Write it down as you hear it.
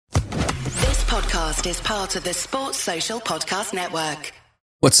podcast is part of the Sports Social Podcast Network.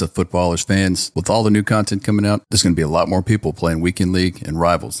 What's up, footballers fans? With all the new content coming out, there's going to be a lot more people playing Weekend League and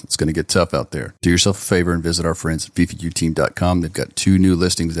Rivals. It's going to get tough out there. Do yourself a favor and visit our friends at FIFAUteam.com. They've got 2 new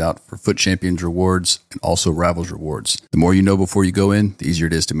listings out for Foot Champions rewards and also Rivals rewards. The more you know before you go in, the easier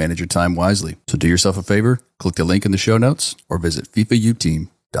it is to manage your time wisely. So do yourself a favor, click the link in the show notes, or visit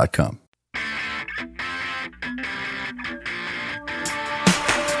FIFAUteam.com.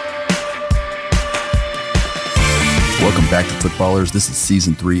 Welcome back to Footballers. This is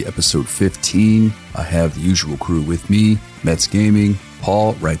Season 3, Episode 15. I have the usual crew with me, Mets Gaming,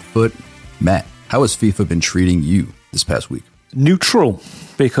 Paul, Right Foot. Matt, how has FIFA been treating you this past week? Neutral,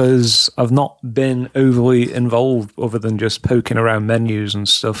 because I've not been overly involved other than just poking around menus and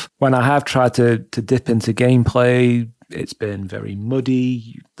stuff. When I have tried to dip into gameplay, it's been very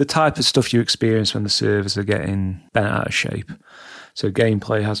muddy. The type of stuff you experience when the servers are getting bent out of shape. So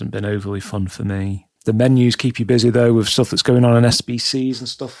gameplay hasn't been overly fun for me. The menus keep you busy, though, with stuff that's going on in SBCs and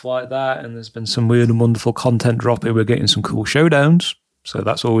stuff like that. And there's been some weird and wonderful content dropping. We're getting some cool showdowns, so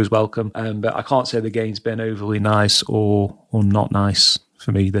that's always welcome. But I can't say the game's been overly nice or not nice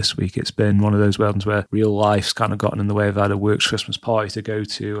for me this week. It's been one of those ones where real life's kind of gotten in the way. I've had a works Christmas party to go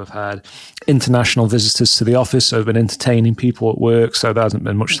to. I've had international visitors to the office, so I've been entertaining people at work, so there hasn't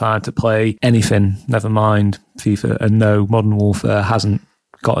been much time to play anything, never mind FIFA. And no, Modern Warfare hasn't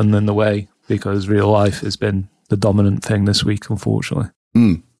gotten in the way, because real life has been the dominant thing this week, unfortunately.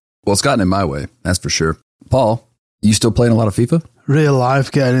 Well, it's gotten in my way, that's for sure. Paul, you still playing a lot of FIFA? Real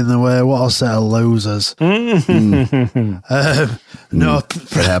life getting in the way. What a set of losers. No,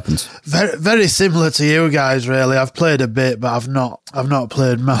 That happens. very, very similar to you guys, really. I've played a bit, but I've not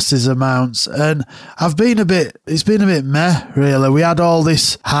played massive amounts. And it's been a bit meh, really. We had all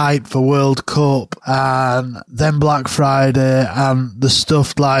this hype for World Cup and then Black Friday and the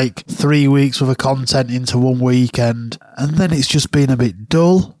stuff like 3 weeks worth of content into one weekend. And then it's just been a bit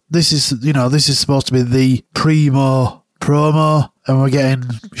dull. This is supposed to be the primo promo, and we're getting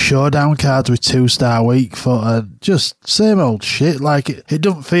showdown cards with 2-star weak foot and just same old shit. Like it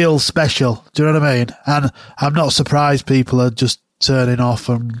doesn't feel special. Do you know what I mean? And I'm not surprised people are just turning off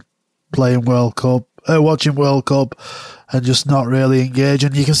and playing watching World Cup and just not really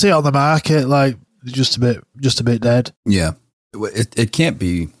engaging. You can see it on the market, like just a bit dead. Yeah, it can't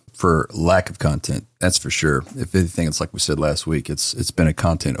be for lack of content. That's for sure. If anything, it's like we said last week. It's been a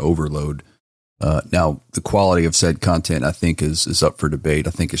content overload. Now, the quality of said content, I think, is up for debate.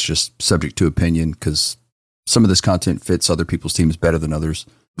 I think it's just subject to opinion because some of this content fits other people's teams better than others.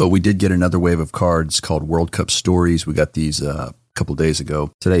 But we did get another wave of cards called World Cup Stories. We got these a couple days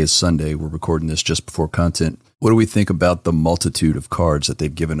ago. Today is Sunday. We're recording this just before content. What do we think about the multitude of cards that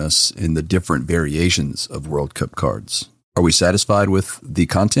they've given us in the different variations of World Cup cards? Are we satisfied with the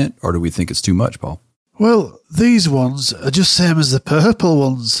content, or do we think it's too much, Paul? Well, these ones are just same as the purple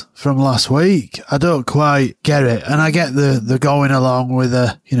ones from last week. I don't quite get it. And I get the going along with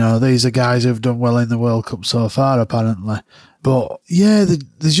these are guys who've done well in the World Cup so far, apparently. But yeah,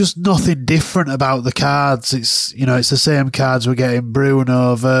 there's just nothing different about the cards. It's the same cards we're getting: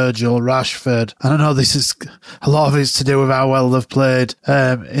 Bruno, Virgil, Rashford. And I know a lot of it's to do with how well they've played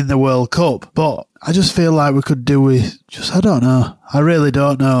in the World Cup. But I just feel like we could do with I don't know. I really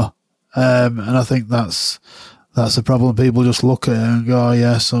don't know. And I think that's the problem. People just look at it and go, oh,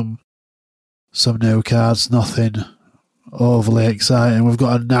 yeah, some new cards, nothing overly exciting. We've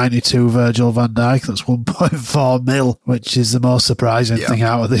got a 92 Virgil van Dijk, that's 1.4 mil, which is the most surprising thing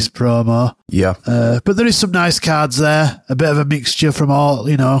out of this promo. Yeah. But there is some nice cards there, a bit of a mixture from all,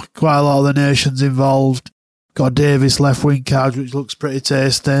 quite a lot of the nations involved. Got a Davis left wing card, which looks pretty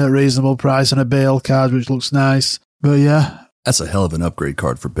tasty, a reasonable price, and a Bale card, which looks nice. But yeah. That's a hell of an upgrade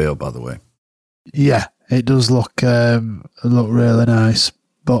card for Bale, by the way. Yeah, it does look really nice.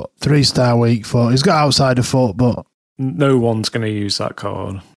 But 3-star weak foot. He's got outside of foot, but no one's going to use that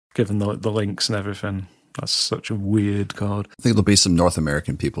card, given the links and everything. That's such a weird card. I think there'll be some North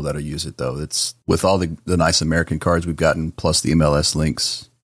American people that'll use it, though. It's with all the nice American cards we've gotten, plus the MLS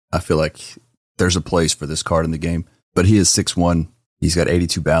links, I feel like there's a place for this card in the game. But he is 6'1". He's got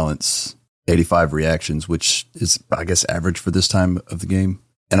 82 balance. 85 reactions, which is, I guess, average for this time of the game.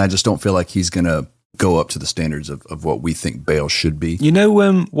 And I just don't feel like he's going to go up to the standards of what we think Bale should be. You know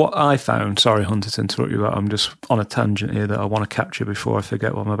what I found? Sorry, Hunter, to interrupt you, but I'm just on a tangent here that I want to capture before I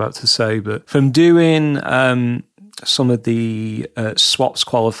forget what I'm about to say. But from doing some of the swaps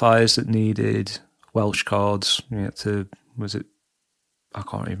qualifiers that needed Welsh cards, I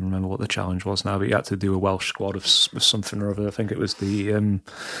can't even remember what the challenge was now, but you had to do a Welsh squad of something or other. I think it was the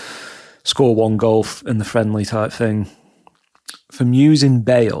score 1 goal in the friendly type thing. From using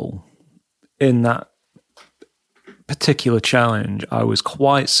Bale in that particular challenge, I was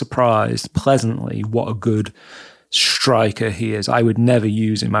quite surprised, pleasantly, what a good striker he is. I would never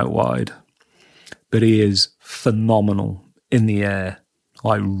use him out wide, but he is phenomenal in the air,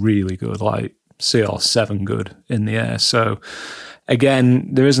 like really good, like CR7 good in the air. So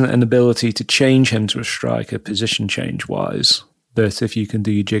again, there isn't an ability to change him to a striker position change wise, but if you can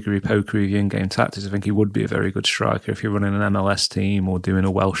do your jiggery pokery of your in-game tactics, I think he would be a very good striker if you're running an MLS team or doing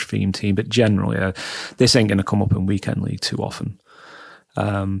a Welsh theme team. But generally, this ain't going to come up in weekend league too often.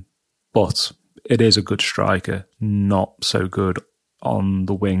 But it is a good striker, not so good on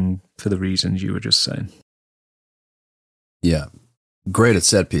the wing for the reasons you were just saying. Yeah. Great at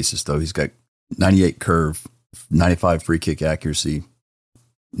set pieces, though. He's got 98 curve, 95 free kick accuracy,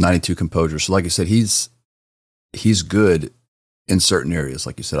 92 composure. So like I said, he's good in certain areas.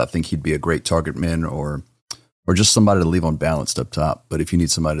 Like you said, I think he'd be a great target man or just somebody to leave unbalanced up top. But if you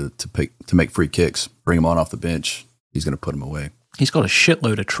need somebody to make free kicks, bring him on off the bench, he's going to put him away. He's got a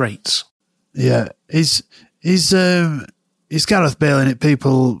shitload of traits. Yeah, he's Gareth Bale in it.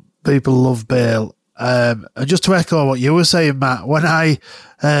 People love Bale. And just to echo what you were saying, Matt, when I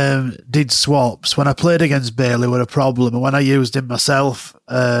did swaps, when I played against Bale, it was a problem. And when I used him myself,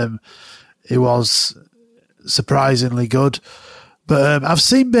 he was surprisingly good. But I've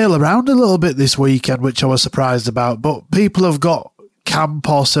seen Bale around a little bit this weekend, which I was surprised about. But people have got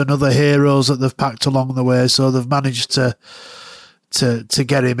Campos and other heroes that they've packed along the way, so they've managed to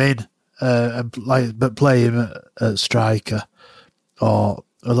get him in but play him at striker or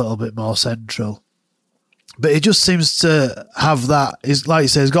a little bit more central. But he just seems to have that. He's like you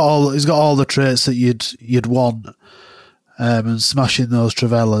say, he's got all the traits that you'd want, and smashing those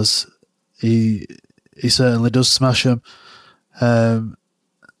Travellas, he certainly does smash them.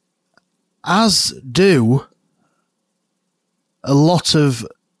 As do a lot of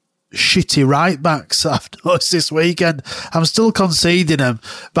shitty right backs I've noticed this weekend. I'm still conceding them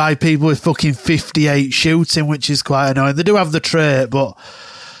by people with fucking 58 shooting, which is quite annoying. They do have the trait, but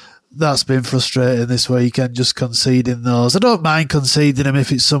that's been frustrating this weekend, just conceding those. I don't mind conceding them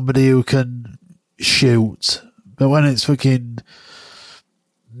if it's somebody who can shoot, but when it's fucking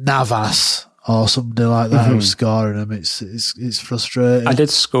Navas or somebody like that who's scoring them, it's frustrating. I did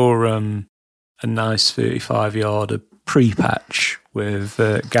score a nice 35-yarder pre-patch with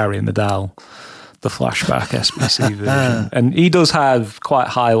Gary Medal, the flashback SBC version. And he does have quite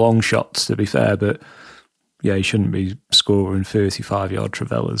high long shots, to be fair, but yeah, he shouldn't be scoring 35-yard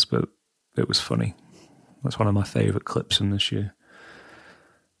Travellas, but it was funny. That's one of my favourite clips from this year.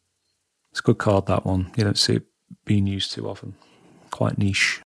 It's a good card, that one. You don't see it being used too often. Quite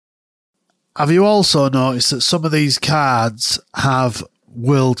niche. Have you also noticed that some of these cards have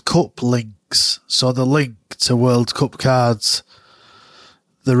World Cup links? So the link to World Cup cards,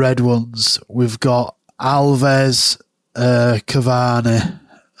 the red ones, we've got Alves, Cavani,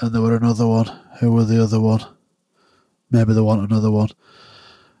 and there were another one. Who were the other one? Maybe they want another one.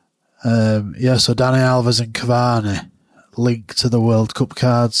 So Dani Alves and Cavani link to the World Cup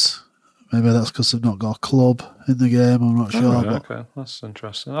cards. Maybe that's because they've not got a club in the game, I'm not sure. Right, okay, that's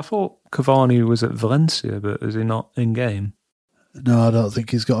interesting. I thought Cavani was at Valencia, but is he not in game? No, I don't think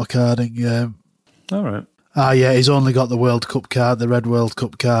he's got a card in game. All right. Yeah, he's only got the World Cup card, the red World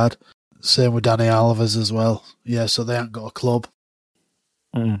Cup card. Same with Dani Alves as well. Yeah, so they haven't got a club.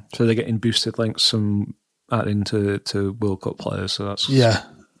 So they're getting boosted links from adding to World Cup players, so that's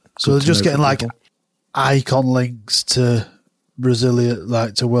So they're just getting like icon links to Brazilian,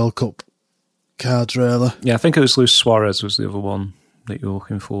 like to World Cup cards, really. Yeah, I think it was Luis Suarez was the other one that you're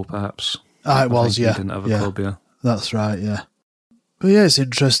looking for, perhaps. It was, yeah. He didn't have a club, yeah. That's right, yeah. But yeah, it's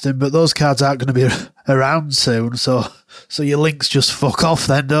interesting, but those cards aren't going to be around soon, so your links just fuck off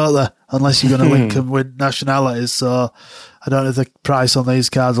then, don't they? Unless you're going to link them with nationalities, so I don't know if the price on these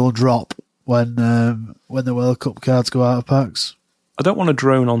cards will drop when the World Cup cards go out of packs. I don't want to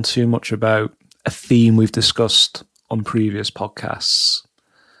drone on too much about a theme we've discussed on previous podcasts,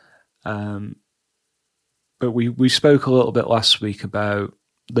 but we spoke a little bit last week about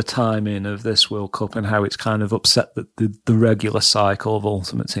the timing of this World Cup and how it's kind of upset the regular cycle of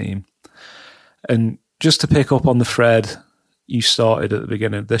Ultimate Team. And just to pick up on the thread you started at the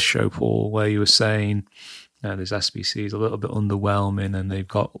beginning of this show, Paul, where you were saying this SBC is a little bit underwhelming and they've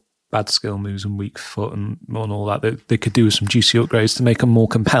got bad skill moves and weak foot and all that. They could do some juicy upgrades to make them more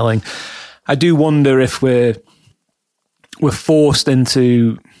compelling. I do wonder if we're forced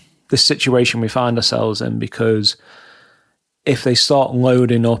into the situation we find ourselves in, because if they start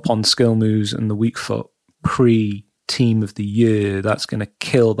loading up on skill moves and the weak foot pre-team of the year, that's going to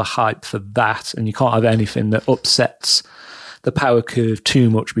kill the hype for that, and you can't have anything that upsets the power curve too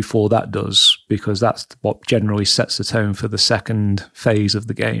much before that does, because that's what generally sets the tone for the second phase of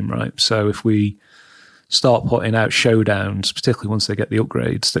the game, right? So if we start putting out showdowns, particularly once they get the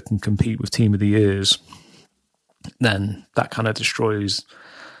upgrades that can compete with Team of the Years, then that kind of destroys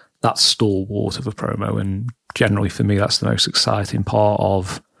that stalwart of a promo. And generally for me, that's the most exciting part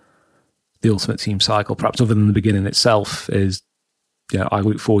of the Ultimate Team cycle, perhaps other than the beginning itself, is I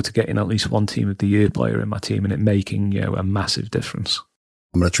look forward to getting at least one Team of the Year player in my team and it making a massive difference.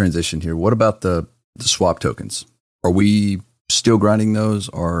 I'm going to transition here. What about the swap tokens? Are we still grinding those?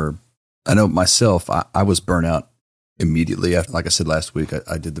 Or I know myself, I was burnt out immediately after, like I said last week,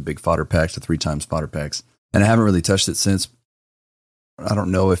 I did the big fodder packs, the 3 times fodder packs, and I haven't really touched it since. I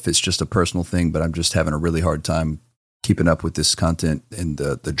don't know if it's just a personal thing, but I'm just having a really hard time keeping up with this content and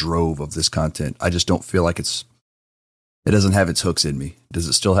the drove of this content. I just don't feel like it doesn't have its hooks in me. Does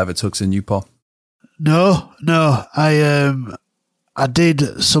it still have its hooks in you, Paul? No. I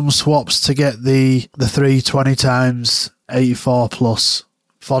did some swaps to get the 3 20 times 84 plus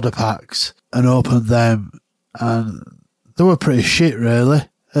fodder packs and opened them, and they were pretty shit, really.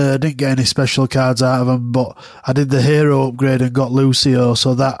 I didn't get any special cards out of them, but I did the hero upgrade and got Lucio,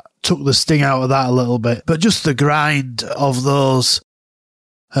 so that took the sting out of that a little bit. But just the grind of those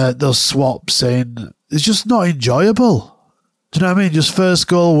swaps in is just not enjoyable. Do you know what I mean? Just first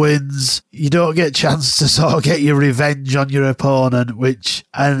goal wins. You don't get a chance to sort of get your revenge on your opponent,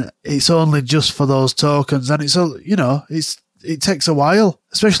 and it's only just for those tokens. And it takes a while,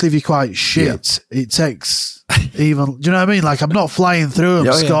 especially if you're quite shit. Yeah. It takes even, do you know what I mean? Like, I'm not flying through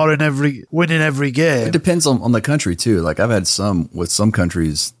them, winning every game. It depends on the country too. Like, I've had with some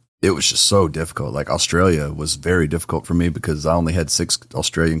countries, it was just so difficult. Like, Australia was very difficult for me because I only had 6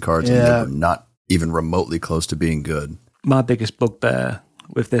 Australian cards and they were not even remotely close to being good. My biggest bugbear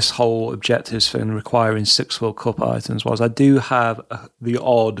with this whole objectives thing requiring 6 World Cup items was I do have the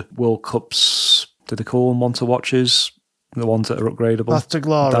odd World Cups, do they call them want-to watches? The ones that are upgradable. Path to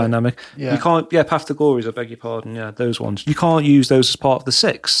Glory. Dynamic. Yeah. You can't, Path to Glories, I beg your pardon. Yeah, those ones. You can't use those as part of the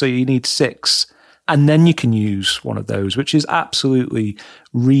 6, so you need 6. And then you can use one of those, which is absolutely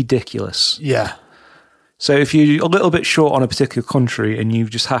ridiculous. Yeah. So if you're a little bit short on a particular country and you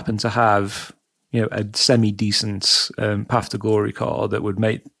just happen to have, a semi-decent Path to Glory card that would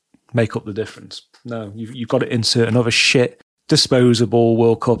make up the difference. No, you've got to insert another shit disposable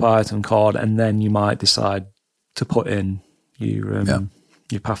World Cup item card, and then you might decide to put in your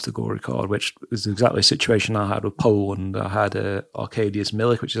Path to Glory card, which is exactly a situation I had with Poland. I had Arcadius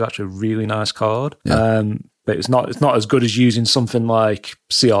Milik, which is actually a really nice card. Yeah. But it's not as good as using something like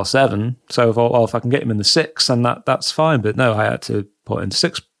CR7. So if I can get him in the 6, then that's fine. But no, I had to put in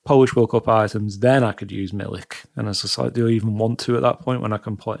 6 Polish World Cup items, then I could use Milik. And it's just like, do I even want to at that point when I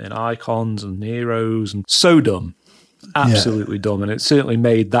can put in icons and heroes? And so dumb. Absolutely dumb. And it certainly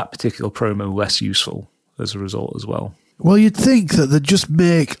made that particular promo less useful as a result as well. Well, you'd think that they'd just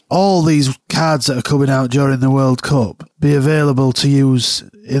make all these cards that are coming out during the World Cup be available to use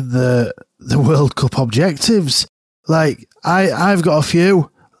in the World Cup objectives. Like, I've got a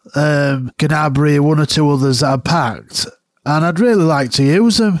few, Gnabry, 1 or 2 others that are packed, and I'd really like to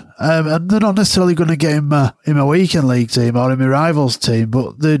use them. And they're not necessarily going to get in my weekend league team or in my rivals team,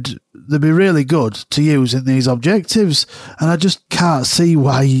 but they'd be really good to use in these objectives, and I just can't see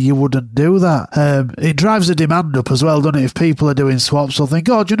why you wouldn't do that. It drives the demand up as well, doesn't it? If people are doing swaps, they'll think,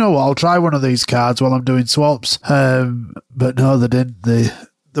 oh, do you know what, I'll try one of these cards while I'm doing swaps. But no, they didn't.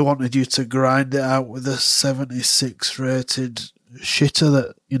 They wanted you to grind it out with a 76 rated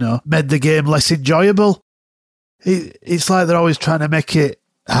shitter that, made the game less enjoyable. It's like they're always trying to make it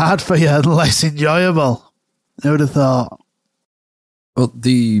hard for you and less enjoyable. Who would have thought? Well,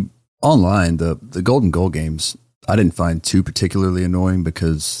 the online, the golden goal games, I didn't find too particularly annoying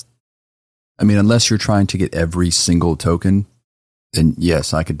because, unless you're trying to get every single token, then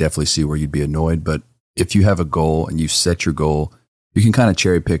yes, I could definitely see where you'd be annoyed. But if you have a goal and you set your goal, you can kind of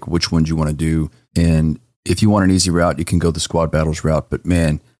cherry pick which ones you want to do. And if you want an easy route, you can go the squad battles route. But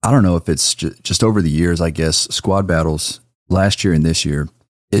man, I don't know if it's just over the years, I guess, squad battles last year and this year,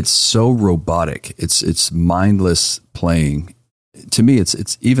 it's so robotic. It's mindless playing. To me, it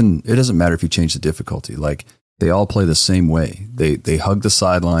doesn't matter if you change the difficulty. Like, they all play the same way. They hug the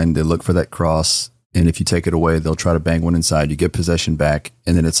sideline, they look for that cross, and if you take it away, they'll try to bang one inside. You get possession back,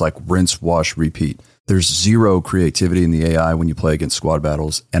 and then it's like rinse, wash, repeat. There's zero creativity in the AI when you play against squad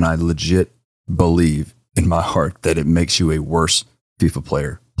battles, and I legit believe in my heart that it makes you a worse FIFA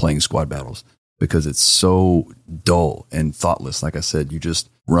player playing squad battles because it's so dull and thoughtless. Like I said, you just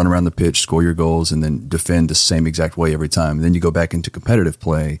run around the pitch, score your goals, and then defend the same exact way every time. And then you go back into competitive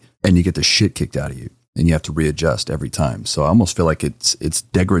play and you get the shit kicked out of you. and you have to readjust every time. So I almost feel like it's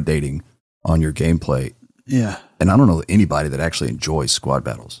degrading on your gameplay. Yeah. And I don't know anybody that actually enjoys squad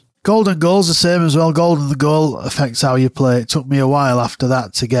battles. Golden goal's the same as well. Golden the goal affects how you play. It took me a while after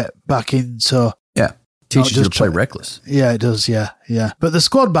that to get back into. Yeah. Teaches you to play reckless. Yeah, it does. Yeah. But the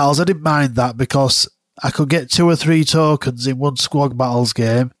squad battles, I didn't mind that because I could get 2 or 3 tokens in one squad battles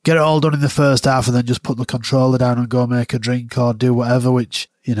game, get it all done in the first half, and then just put the controller down and go make a drink or do whatever, which,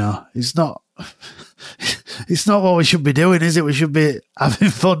 is not. It's not what we should be doing, is it? We should be having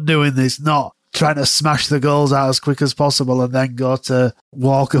fun doing this, not trying to smash the goals out as quick as possible and then go to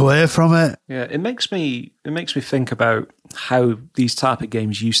walk away from it. Yeah, it makes me think about how these type of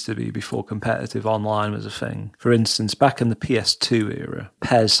games used to be before competitive online was a thing. For instance, back in the PS2 era,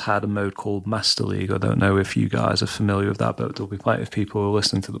 PES had a mode called Master League. I don't know if you guys are familiar with that, but there'll be plenty of people who are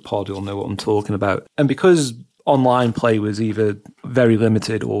listening to the pod who'll know what I'm talking about. And because online play was either very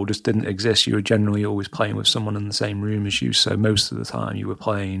limited or just didn't exist, you were generally always playing with someone in the same room as you, so most of the time you were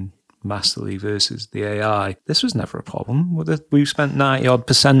playing Master League versus the AI. This was never a problem. We spent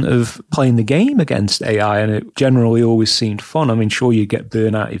 90-odd% of playing the game against AI, and it generally always seemed fun. I mean, sure, you get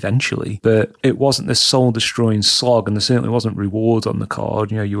burnout eventually, but it wasn't this soul-destroying slog, and there certainly wasn't rewards on the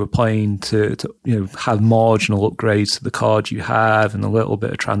card. You were playing to have marginal upgrades to the card you have and a little bit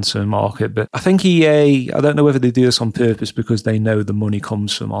of transfer market. But I think EA, I don't know whether they do this on purpose because they know the money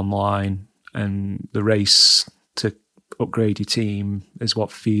comes from online and the race to upgrade your team is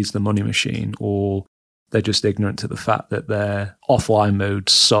what feeds the money machine, or they're just ignorant to the fact that their offline mode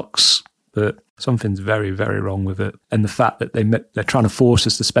sucks, but something's very, very wrong with it. And the fact that they're trying to force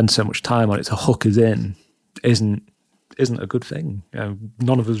us to spend so much time on it to hook us in isn't a good thing.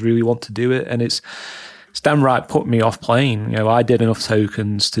 None of us really want to do it, and it's downright put me off playing. I did enough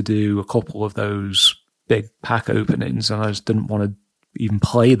tokens to do a couple of those big pack openings, and I just didn't want to even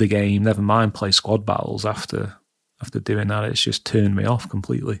play the game, never mind play squad battles after doing that. It's just turned me off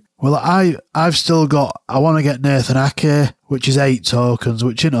completely. Well, I've still got, I want to get Nathan Ake, which is 8 tokens,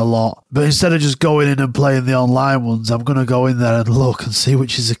 which isn't a lot. But instead of just going in and playing the online ones, I'm going to go in there and look and see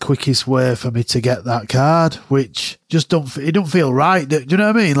which is the quickest way for me to get that card, which just don't feel right. Do you know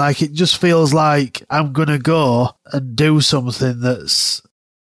what I mean? Like, it just feels like I'm going to go and do something that's...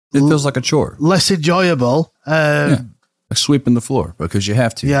 It feels like a chore. Less enjoyable. Like sweeping the floor because you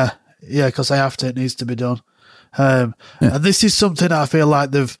have to. Yeah, because I have to. It needs to be done. And this is something I feel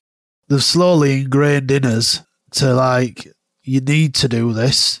like they've slowly ingrained in us to, like, you need to do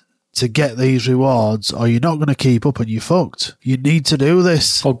this to get these rewards or you're not going to keep up and you're fucked. You need to do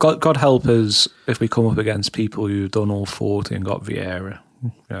this. Well, God help us if we come up against people who've done all 40 and got Vieira.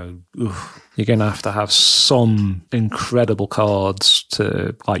 You're going to have some incredible cards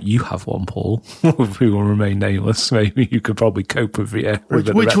to, like you have one, Paul, who will remain nameless. Maybe you could probably cope with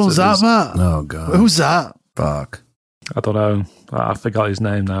Vieira. Which one's that, Matt? Oh, God. Who's that? Fuck. I don't know. I forgot his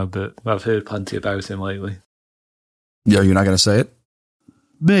name now, but I've heard plenty about him lately. Yeah, you're not going to say it?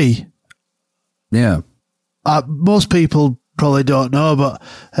 Me? Yeah. Most people probably don't know, but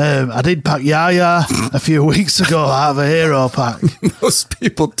I did pack Yaya a few weeks ago out of a hero pack. Most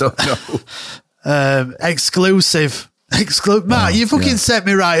people don't know. Exclusive. Matt, you fucking set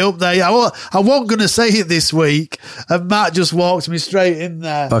me right up there. I wasn't going to say it this week, and Matt just walked me straight in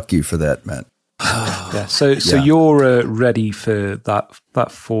there. Fuck you for that, Matt. So you're ready for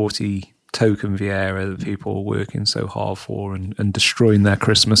that 40 token Vieira that people are working so hard for and destroying their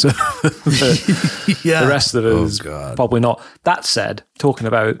Christmas. The rest of us probably not. That said, talking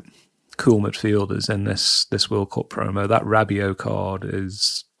about cool midfielders in this World Cup promo, that Rabiot card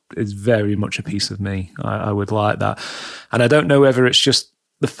is very much a piece of me. I would like that. And I don't know whether it's just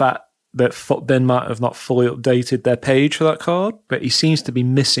the fact that FUTBIN might have not fully updated their page for that card, but he seems to be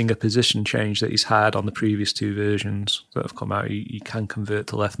missing a position change that he's had on the previous 2 versions that have come out. You can convert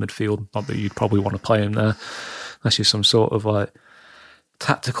to left midfield. Not that you'd probably want to play him there, unless you're some sort of like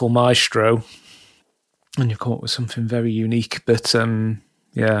tactical maestro and you've come up with something very unique. But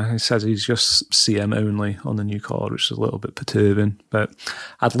it says he's just CM only on the new card, which is a little bit perturbing. But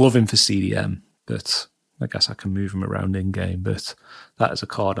I'd love him for CDM, but I guess I can move him around in-game. But that is a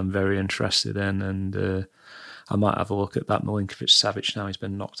card I'm very interested in, and I might have a look at that Milinkovic-Savic now he's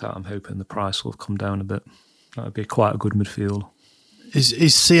been knocked out. I'm hoping the price will come down a bit. That would be quite a good midfield. He's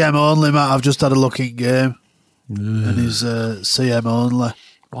CM only, Matt. I've just had a look in game, and he's CM only.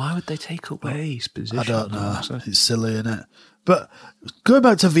 Why would they take away his position? I don't know. It's silly, isn't it? But going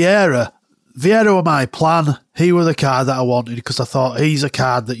back to Vieira were my plan. He was the card that I wanted because I thought he's a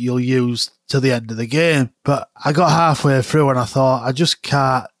card that you'll use to the end of the game. But I got halfway through and I thought, I just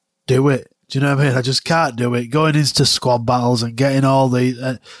can't do it. Do you know what I mean? I just can't do it. Going into squad battles and getting all these,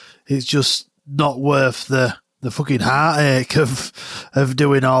 it's just not worth the fucking heartache of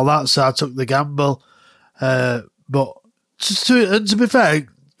doing all that, so I took the gamble. But to be fair,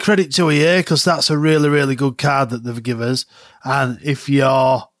 credit to EA, because that's a really, really good card that they've given us. And if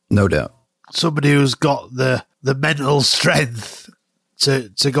you're no doubt somebody who's got the mental strength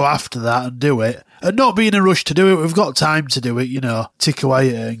to go after that and do it, and not be in a rush to do it, we've got time to do it, tick away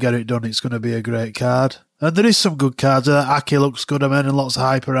at it and get it done. It's going to be a great card. And there is some good cards. Aki looks good, and lots of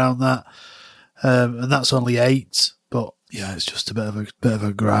hype around that. And that's only 8. But yeah, it's just a bit of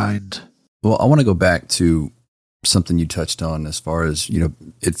a grind. Well, I want to go back to something you touched on as far as,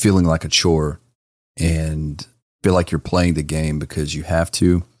 it feeling like a chore and feel like you're playing the game because you have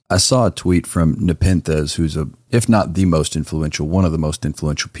to. I saw a tweet from Nepenthes, who's if not the most influential, one of the most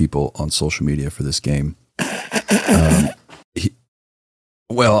influential people on social media for this game. It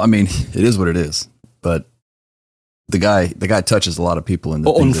is what it is, but the guy touches a lot of people in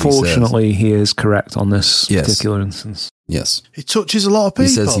the things unfortunately, he is correct on this particular instance. Yes. He touches a lot of people. He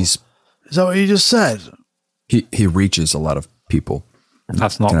says Is that what you just said? He reaches a lot of people.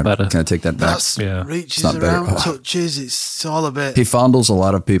 That's not better. Can I take that back? Reaches around, touches. It's all a bit. He fondles a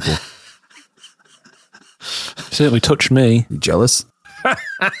lot of people. Certainly touched me. You jealous?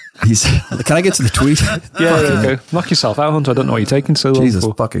 Can I get to the tweet? Yeah, go. Knock yourself out, Hunter. I don't know what you're taking so long Jesus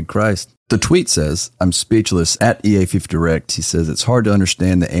for. Fucking Christ. The tweet says, I'm speechless. At EA FIFA Direct, he says, it's hard to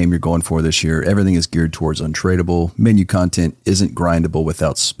understand the aim you're going for this year. Everything is geared towards untradeable. Menu content isn't grindable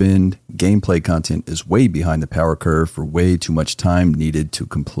without spend. Gameplay content is way behind the power curve for way too much time needed to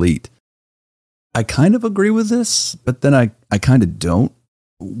complete. I kind of agree with this, but then I kind of don't.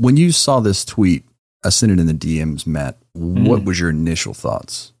 When you saw this tweet, I sent it in the DMs, Matt. What was your initial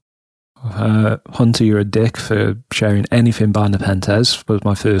thoughts? Hunter, you're a dick for sharing anything by Nepenthes, was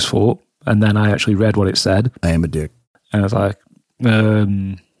my first thought. And then I actually read what it said. I am a dick. And I was like,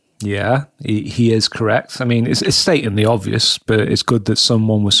 yeah, he is correct. I mean, it's stating the obvious, but it's good that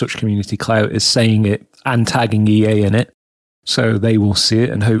someone with such community clout is saying it and tagging EA in it. So they will see it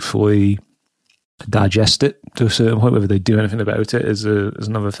and hopefully digest it to a certain point. Whether they do anything about it is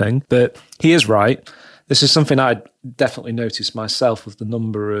another thing. But he is right. This is something I definitely noticed myself with the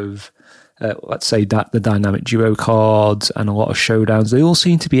number of, let's say, the dynamic duo cards and a lot of showdowns. They all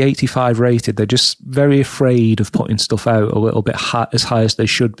seem to be 85 rated. They're just very afraid of putting stuff out a little bit as high as they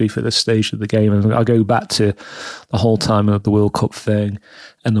should be for this stage of the game. And I go back to the whole time of the World Cup thing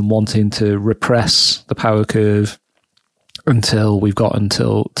and them wanting to repress the power curve until we've got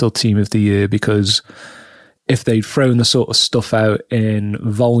until Team of the Year, because if they'd thrown the sort of stuff out in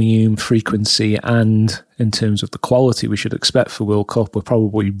volume, frequency, and in terms of the quality we should expect for World Cup, we're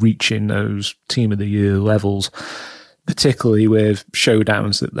probably reaching those Team of the Year levels, particularly with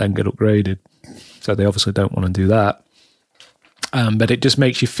showdowns that then get upgraded. So they obviously don't want to do that. But it just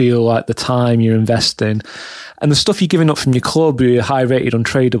makes you feel like the time you're investing and the stuff you're giving up from your club, your high-rated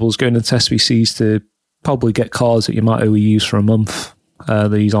untradables, going into SBCs to probably get cards that you might only use for a month.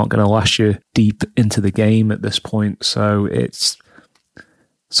 These aren't going to last you deep into the game at this point. So it's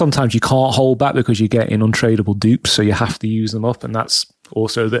sometimes you can't hold back because you're getting untradeable dupes, so you have to use them up, and that's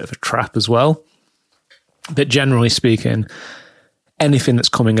also a bit of a trap as well. But generally speaking, anything that's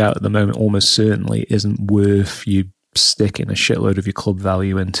coming out at the moment almost certainly isn't worth you sticking a shitload of your club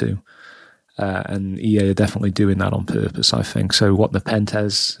value into. And EA are definitely doing that on purpose, I think. So what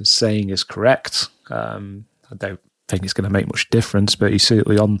Nepenthes is saying is correct. I don't think it's going to make much difference, but he's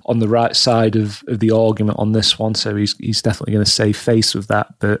certainly on the right side of the argument on this one, so he's definitely going to save face with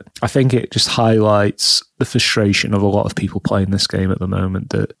that. But I think it just highlights the frustration of a lot of people playing this game at the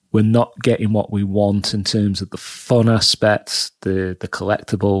moment, that we're not getting what we want in terms of the fun aspect, the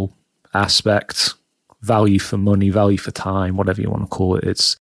collectible aspect, value for money, value for time, whatever you want to call it.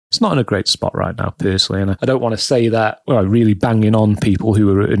 It's not in a great spot right now, personally, and I don't want to say that really banging on people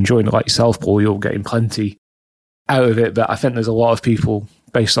who are enjoying it like yourself, Paul. You're getting plenty out of it, but I think there's a lot of people,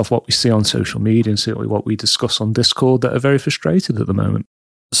 based off what we see on social media and certainly what we discuss on Discord, that are very frustrated at the moment.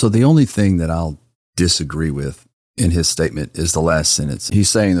 So the only thing that I'll disagree with in his statement is the last sentence. He's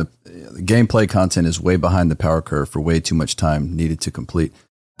saying that the gameplay content is way behind the power curve for way too much time needed to complete.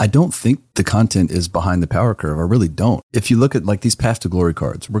 I don't think the content is behind the power curve. I really don't. If you look at like these Path to Glory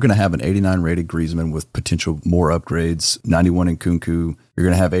cards, we're going to have an 89 rated Griezmann with potential more upgrades, 91 in Kunku. You're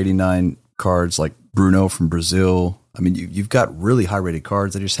going to have 89 cards like Bruno from Brazil. I mean, you've got really high-rated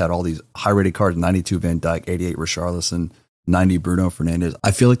cards. I just had all these high-rated cards, 92 Van Dijk, 88 Richarlison, 90 Bruno Fernandes.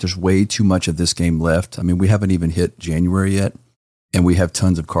 I feel like there's way too much of this game left. I mean, we haven't even hit January yet, and we have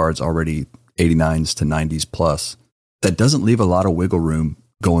tons of cards already 89s to 90s plus. That doesn't leave a lot of wiggle room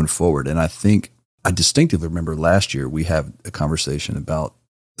going forward. And I think I distinctly remember last year we had a conversation about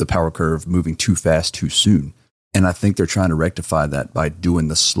the power curve moving too fast too soon. And I think they're trying to rectify that by doing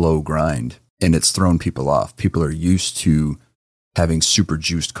the slow grind. And it's thrown people off. People are used to having super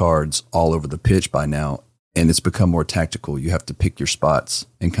juiced cards all over the pitch by now. And it's become more tactical. You have to pick your spots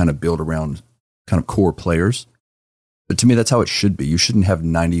and kind of build around kind of core players. But to me, that's how it should be. You shouldn't have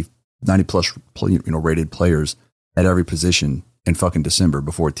 90 plus rated players at every position in fucking December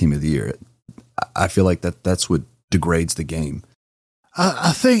before Team of the Year. I feel like that's what degrades the game.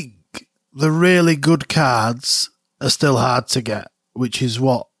 I think the really good cards are still hard to get, which is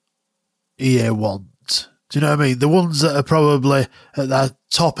what EA want. Do you know what I mean? The ones that are probably at the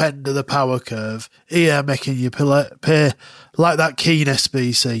top end of the power curve, EA are making you pay like that Keen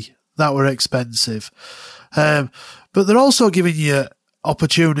SBC. That were expensive. But they're also giving you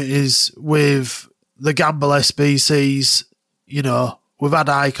opportunities with the Gamble SBCs. You know, we've had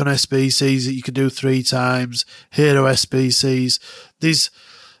Icon SBCs that you can do 3 times, Hero SBCs.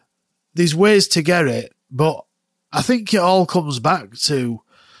 There's ways to get it, but I think it all comes back to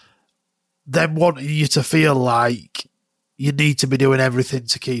them wanting you to feel like you need to be doing everything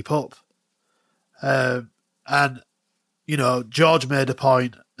to keep up. And, you know, George made a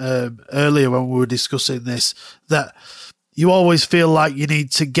point earlier when we were discussing this, that you always feel like you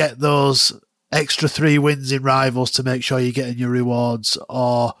need to get those extra 3 wins in Rivals to make sure you're getting your rewards,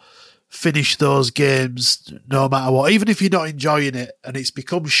 or finish those games no matter what, even if you're not enjoying it and it's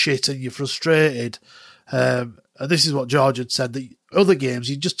become shit and you're frustrated. And this is what George had said, that other games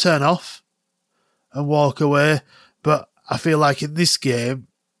you just turn off and walk away. But I feel like in this game,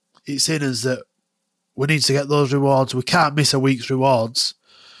 it's in us that we need to get those rewards. We can't miss a week's rewards.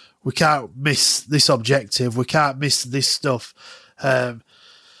 We can't miss this objective. We can't miss this stuff. And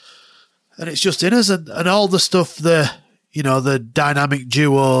it's just in us. And all the stuff, the dynamic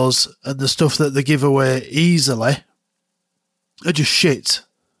duos and the stuff that they give away easily are just shit,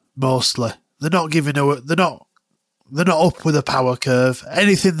 mostly. They're not giving away, they're not up with a power curve.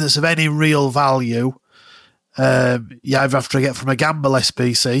 Anything that's of any real value, you either have to get from a Gamble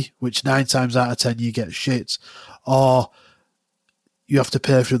SBC, which 9 times out of 10 you get shit, or you have to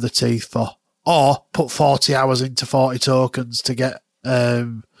pay through the teeth for, or put 40 hours into 40 tokens to get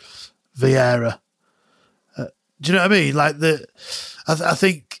Vieira. Do you know what I mean? Like I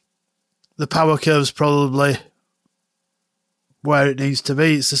think the power curve's probably where it needs to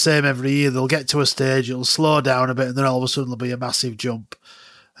be. It's the same every year. They'll get to a stage, it'll slow down a bit, and then all of a sudden there'll be a massive jump.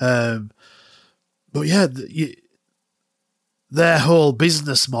 But yeah, their whole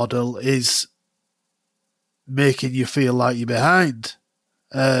business model is making you feel like you're behind.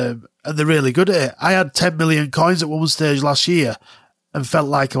 And they're really good at it. I had 10 million coins at one stage last year and felt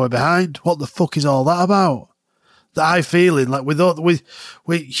like I were behind. What the fuck is all that about? That I feeling like with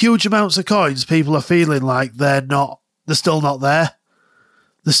huge amounts of coins, people are feeling like they're still not there.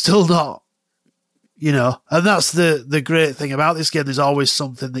 They're still not, and that's the great thing about this game. There's always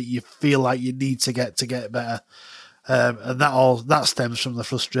something that you feel like you need to get better. And that stems from the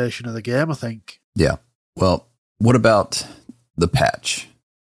frustration of the game, I think. Yeah. Well, what about the patch?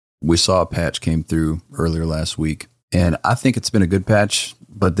 We saw a patch came through earlier last week, and I think it's been a good patch.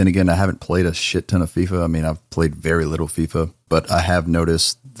 But then again, I haven't played a shit ton of FIFA. I mean, I've played very little FIFA, but I have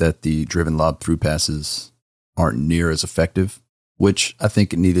noticed that the driven lob through passes aren't near as effective, which I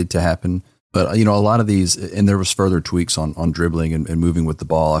think it needed to happen. But, a lot of these, and there was further tweaks on dribbling and moving with the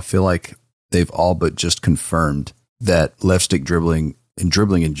ball. I feel like they've all but just confirmed that left stick dribbling and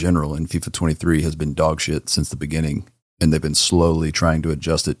dribbling in general in FIFA 23 has been dog shit since the beginning. And they've been slowly trying to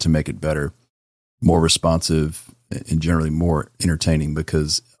adjust it to make it better, more responsive, and generally more entertaining,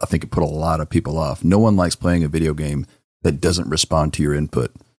 because I think it put a lot of people off. No one likes playing a video game that doesn't respond to your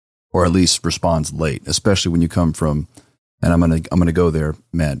input, or at least responds late, especially when you come from, and I'm gonna go there,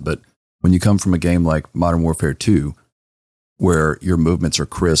 Matt, but when you come from a game like Modern Warfare 2, where your movements are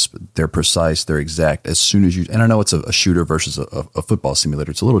crisp, they're precise, they're exact, as soon as you, and I know it's a shooter versus a football simulator,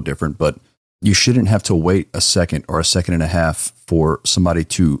 it's a little different, but you shouldn't have to wait a second or a second and a half for somebody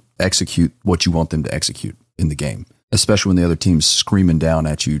to execute what you want them to execute in the game, especially when the other team's screaming down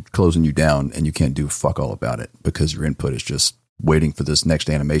at you, closing you down, and you can't do fuck all about it because your input is just waiting for this next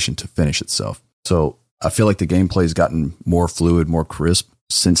animation to finish itself. So I feel like the gameplay's gotten more fluid, more crisp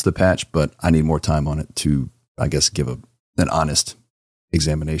since the patch, but I need more time on it to, I guess, give an honest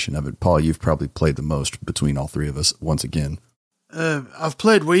examination of it. Paul, you've probably played the most between all three of us once again. I've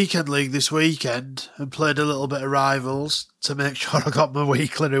played Weekend League this weekend and played a little bit of Rivals to make sure I got my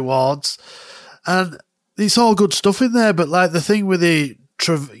weekly rewards. And it's all good stuff in there, but like the thing with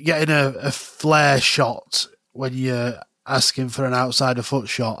getting a flare shot when you're asking for an outsider foot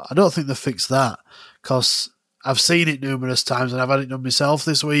shot, I don't think they fixed that, because I've seen it numerous times, and I've had it done myself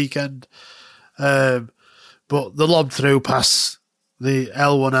this weekend. But the lob through pass, the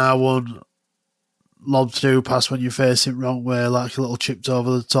L1R1 lob through pass when you face it wrong way, like a little chipped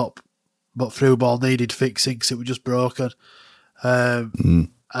over the top, but through ball needed fixing because it was just broken. And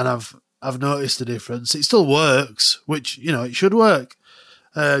I've noticed the difference. It still works, which, it should work.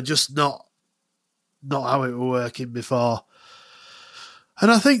 Just not how it was working before. And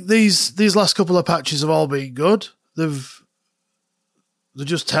I think these last couple of patches have all been good. They're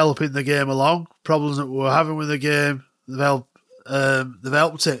just helping the game along. Problems that we were having with the game, they've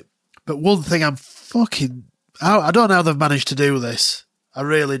helped it. But one thing I don't know how they've managed to do this. I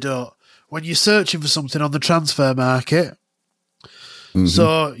really don't. When you're searching for something on the transfer market,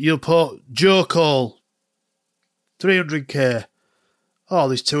 so you'll put Joe Cole, 300k. Oh,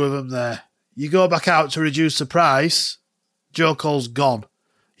 there's two of them there. You go back out to reduce the price, Joe Cole's gone.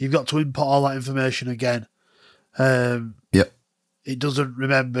 You've got to input all that information again. Yep. It doesn't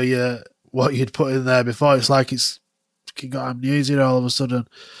remember what you'd put in there before. It's like it's got amnesia all of a sudden.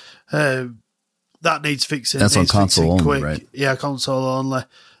 That needs fixing. That's on console only, quick. Right? Yeah, console only.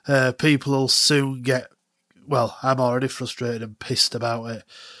 People will soon get... Well, I'm already frustrated and pissed about it.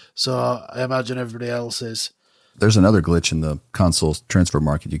 So I imagine everybody else is. There's another glitch in the console transfer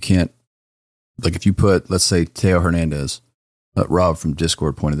market. You can't... Like if you put, let's say, Teo Hernandez... Rob from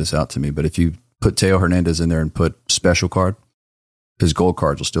Discord pointed this out to me, but if you put Teo Hernandez in there and put special card, his gold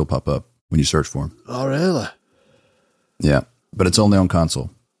cards will still pop up when you search for him. Oh, really? Yeah, but it's only on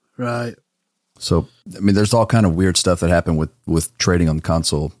console. Right. So, I mean, there's all kind of weird stuff that happened with trading on the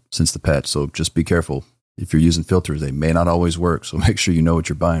console since the patch, so just be careful. If you're using filters, they may not always work, so make sure you know what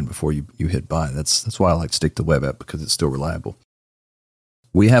you're buying before you hit buy. That's why I like to stick to web app, because it's still reliable.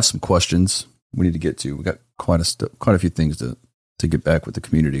 We have some questions we need to get to. We got quite a few things to get back with the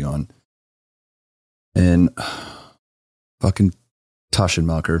community on. And fucking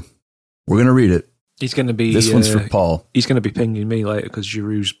Taschenmacher, we're going to read it. He's going to be... This one's for Paul. He's going to be pinging me later because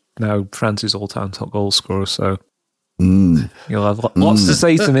Giroud's now France's all-time top goal scorer, so you'll have lots to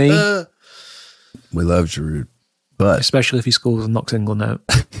say to me. We love Giroud, but... Especially if he scores and knocks England out.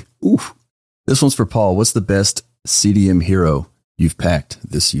 Oof. This one's for Paul. What's the best CDM hero you've packed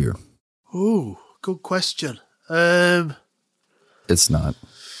this year? Ooh, good question. It's not.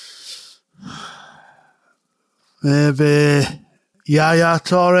 Maybe Yaya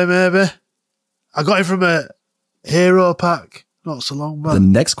Toure, maybe. I got it from a hero pack not so long back. The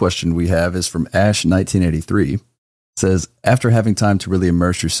next question we have is from Ash1983. It says, after having time to really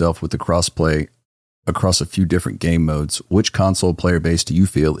immerse yourself with the crossplay across a few different game modes, which console player base do you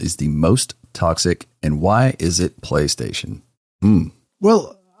feel is the most toxic, and why is it PlayStation?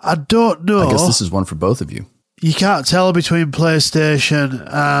 Well, I don't know. I guess this is one for both of you. You can't tell between PlayStation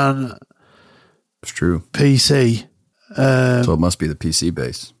and it's true. PC. So it must be the PC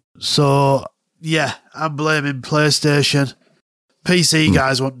base. So, yeah, I'm blaming PlayStation. PC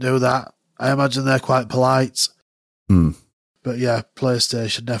guys won't do that. I imagine they're quite polite. But yeah,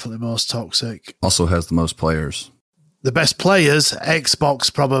 PlayStation definitely most toxic. Also has the most players. The best players,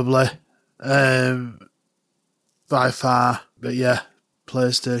 Xbox probably, by far. But yeah,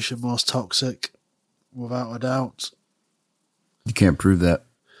 PlayStation most toxic, without a doubt. You can't prove that.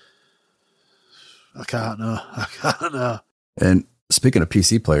 I can't know. And speaking of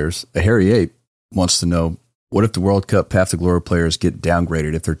PC players, a Harry 8 wants to know, what if the World Cup Path to Glory players get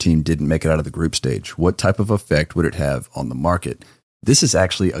downgraded if their team didn't make it out of the group stage? What type of effect would it have on the market? This is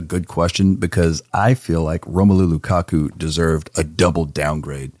actually a good question because I feel like Romelu Lukaku deserved a double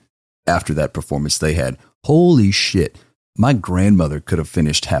downgrade after that performance they had. Holy shit. My grandmother could have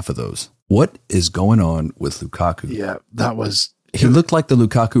finished half of those. What is going on with Lukaku? Yeah, that was... He looked like the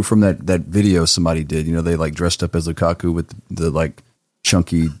Lukaku from that video somebody did. You know, they like dressed up as Lukaku with the like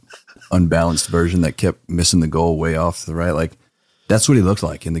chunky, unbalanced version that kept missing the goal way off to the right. Like, that's what he looked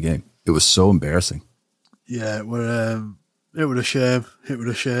like in the game. It was so embarrassing. Yeah, it was a shame. It was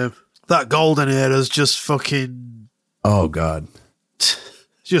a shame. That golden era's just fucking... Oh, God.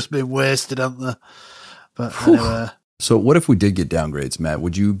 Just been wasted, hasn't there? But anyway... So what if we did get downgrades, Matt?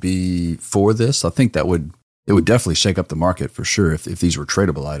 Would you be for this? I think it would definitely shake up the market for sure if these were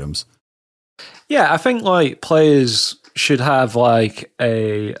tradable items. Yeah, I think like players should have like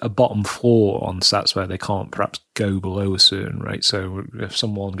a bottom floor on stats where they can't perhaps go below a certain rate. So if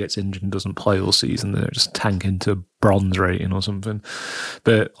someone gets injured and doesn't play all season, they're just tanking to bronze rating or something.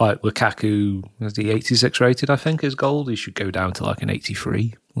 But like Lukaku, is he 86 rated, I think, is gold. He should go down to like an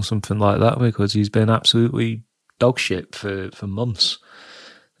 83 or something like that because he's been absolutely dog shit for months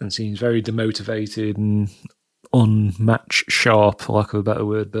and seems very demotivated and unmatch sharp, for lack of a better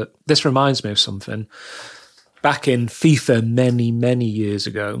word. But this reminds me of something. back in FIFA many, many years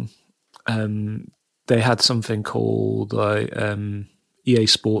ago, they had something called EA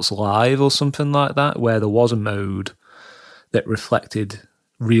Sports Live or something like that, where there was a mode that reflected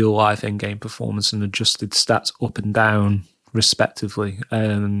real life in-game performance and adjusted stats up and down respectively.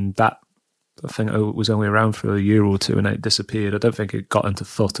 And that, I think, it was only around for a year or two and it disappeared. I don't think it got into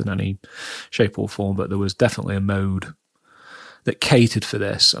foot in any shape or form, but there was definitely a mode that catered for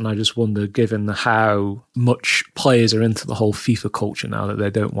this. And I just wonder, given how much players are into the whole FIFA culture now, that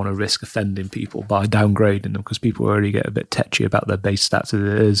they don't want to risk offending people by downgrading them, because people already get a bit tetchy about their base stats as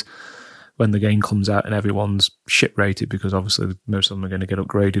it is when the game comes out and everyone's shit rated, because obviously most of them are going to get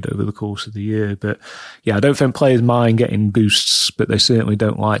upgraded over the course of the year. But yeah, I don't think players mind getting boosts, but they certainly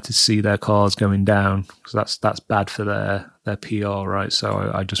don't like to see their cards going down, because that's bad for their PR, right?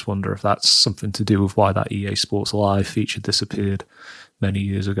 So I just wonder if that's something to do with why that EA Sports Live feature disappeared many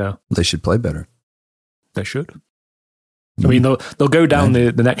years ago. They should play better. They should. I mean, they'll go down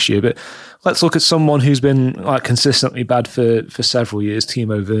the next year, but let's look at someone who's been like consistently bad for several years,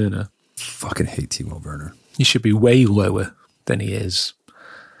 Timo Werner. Fucking hate Timo Werner. He should be way lower than he is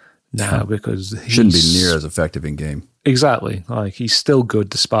now, because he shouldn't be near as effective in game. Exactly. Like, he's still good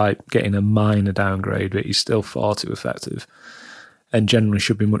despite getting a minor downgrade, but he's still far too effective, and generally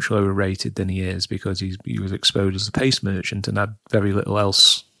should be much lower rated than he is, because he was exposed as a pace merchant and had very little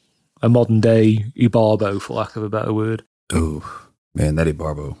else. A modern day Ibarbo, for lack of a better word. Oh man, that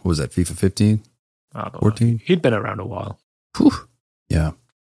Ibarbo. What was that? FIFA 15? 14? He'd been around a while. Whew. Yeah.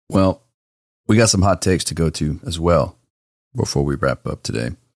 Well, we got some hot takes to go to as well before we wrap up today.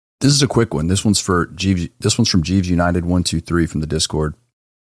 This is a quick one. This one's from Jeeves United 123 from the Discord.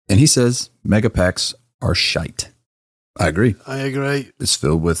 And he says, mega packs are shite. I agree. It's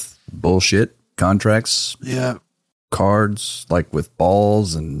filled with bullshit, contracts, cards, like with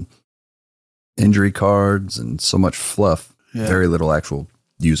balls and injury cards and so much fluff. Yeah. Very little actual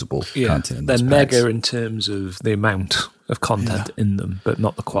usable content. They're mega in terms of the amount of content in them, but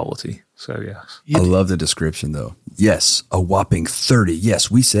not the quality. So, yes. I love the description, though. Yes, a whopping 30.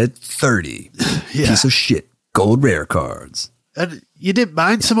 Yes, we said 30. Piece of shit. Gold rare cards. And you didn't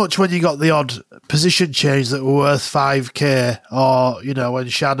mind so much when you got the odd position change that were worth 5k, or, you know, when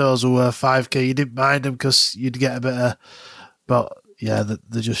shadows were worth 5k, you didn't mind them because you'd get a bit of... But, yeah,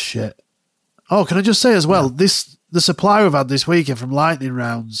 they're just shit. Oh, can I just say as well, the supply we've had this weekend from Lightning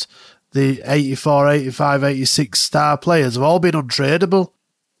Rounds, the 84, 85, 86 star players have all been untradeable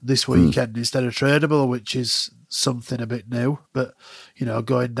this weekend instead of tradable, which is something a bit new. But, you know,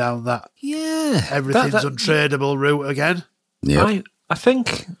 going down that everything's untradeable route again. Yeah, I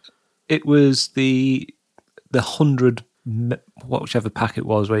think it was the 100, whichever pack it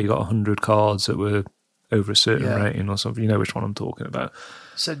was, where you got 100 cards that were over a certain rating or something. You know which one I'm talking about.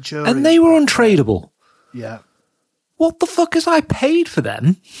 Centurion. And they were untradeable. Yeah. What the fuck is I paid for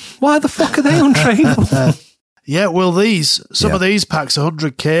them? Why the fuck are they untradeable? Yeah, well, some of these packs are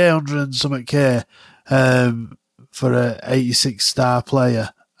 100k, 100 and something K for a 86 star player,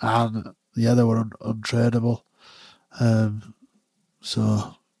 and the other were untradeable. So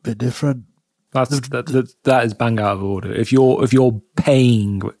a bit different. That is bang out of order. If you're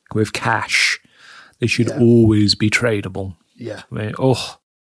paying with cash, they should always be tradable. Yeah. I mean,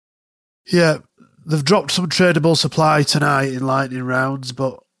 yeah, they've dropped some tradable supply tonight in Lightning Rounds,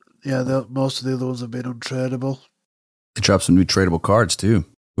 but most of the other ones have been untradeable. They dropped some new tradable cards too.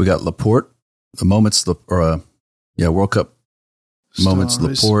 We got Laporte, World Cup moments.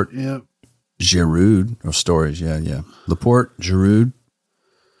 Laporte, Giroud, or stories, Laporte, Giroud,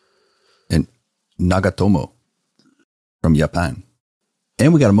 and Nagatomo from Japan.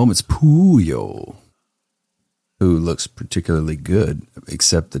 And we got a moment's Puyo, who looks particularly good,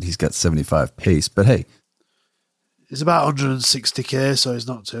 except that he's got 75 pace. But hey, he's about 160k, so he's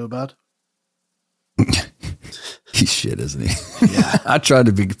not too bad. He's shit, isn't he? Yeah. I tried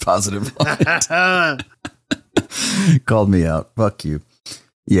to be positive on it. Called me out. Fuck you.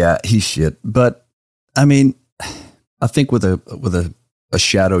 Yeah, he's shit. But I mean, I think with a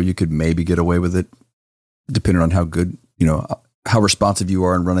shadow, you could maybe get away with it, depending on how good, how responsive you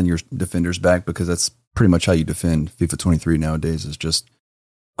are in running your defenders back, because that's pretty much how you defend FIFA 23 nowadays, is just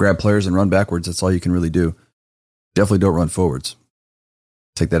grab players and run backwards. That's all you can really do. Definitely don't run forwards.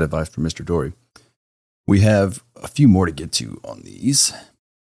 Take that advice from Mr. Dory. We have a few more to get to on these.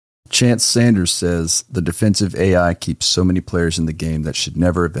 Chance Sanders says the defensive AI keeps so many players in the game that should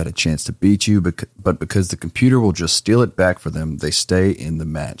never have had a chance to beat you, but because the computer will just steal it back for them, they stay in the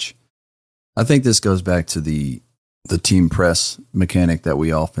match. I think this goes back to the team press mechanic that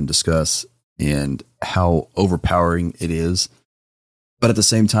we often discuss and how overpowering it is. But at the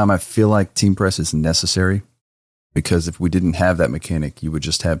same time, I feel like team press is necessary because if we didn't have that mechanic, you would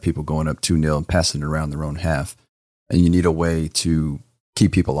just have people going up 2-0 and passing it around their own half. And you need a way to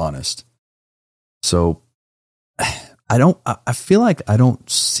keep people honest. So I feel like I don't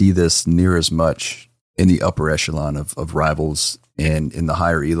see this near as much in the upper echelon of rivals and in the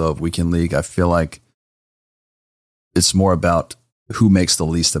higher elo of Weekend League. I feel like it's more about who makes the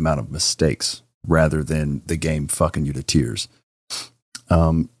least amount of mistakes rather than the game fucking you to tears.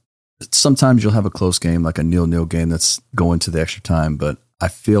 Sometimes you'll have a close game, like a 0-0 game that's going to the extra time, but I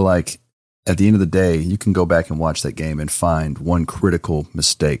feel like at the end of the day, you can go back and watch that game and find one critical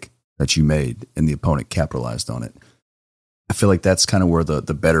mistake that you made and the opponent capitalized on it. I feel like that's kind of where the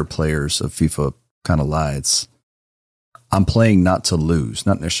better players of FIFA kind of lie. I'm playing not to lose,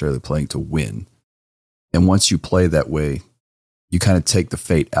 not necessarily playing to win. And once you play that way, you kind of take the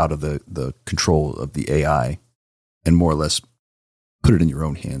fate out of the control of the AI and more or less put it in your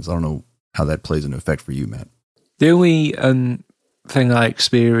own hands. I don't know how that plays into effect for you, Matt. The only thing I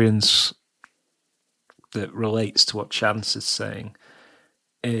experience that relates to what Chance is saying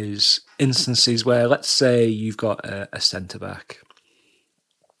is instances where, let's say you've got a centre-back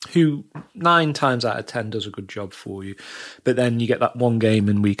who 9 times out of 10 does a good job for you, but then you get that one game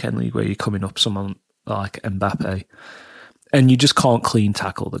in Weekend League where you're coming up someone like Mbappe and you just can't clean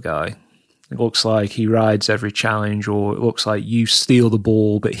tackle the guy. It looks like he rides every challenge, or it looks like you steal the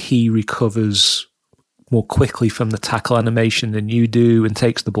ball but he recovers more quickly from the tackle animation than you do and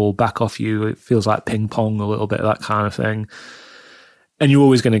takes the ball back off you. It feels like ping pong, a little bit, that kind of thing. And you're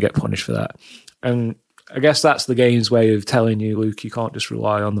always going to get punished for that. And I guess that's the game's way of telling you, Luke, you can't just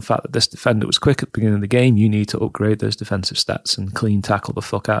rely on the fact that this defender was quick at the beginning of the game. You need to upgrade those defensive stats and clean tackle the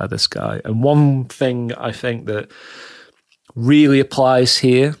fuck out of this guy. And one thing I think that really applies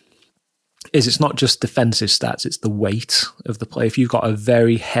here is it's not just defensive stats, it's the weight of the play. If you've got a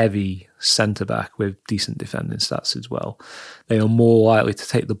very heavy centre-back with decent defending stats as well, they are more likely to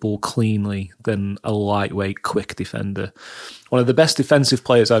take the ball cleanly than a lightweight, quick defender. One of the best defensive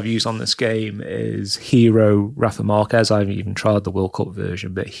players I've used on this game is Hero Rafa Marquez. I haven't even tried the World Cup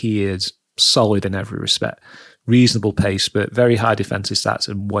version, but he is solid in every respect. Reasonable pace, but very high defensive stats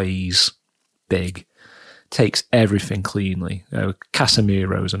and weighs big. Takes everything cleanly.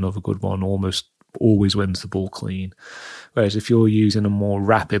 Casemiro is another good one, almost always wins the ball clean. Whereas if you're using a more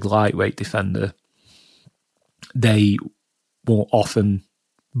rapid, lightweight defender, they will often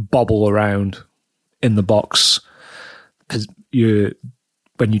bobble around in the box.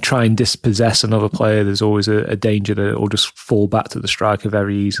 When you try and dispossess another player, there's always a danger that it will just fall back to the striker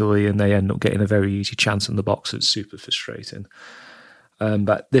very easily and they end up getting a very easy chance in the box. It's super frustrating.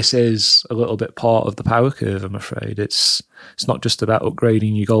 But this is a little bit part of the power curve, I'm afraid. It's not just about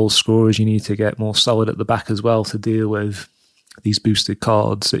upgrading your goal scorers. You need to get more solid at the back as well to deal with these boosted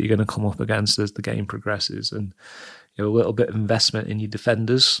cards that you're going to come up against as the game progresses. And a little bit of investment in your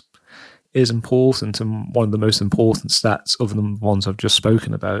defenders is important. And one of the most important stats, other than the ones I've just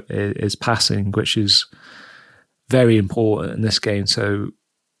spoken about, is passing, which is very important in this game. So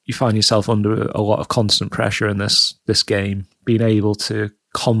you find yourself under a lot of constant pressure in this game. Being able to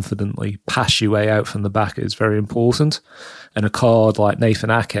confidently pass your way out from the back is very important. And a card like Nathan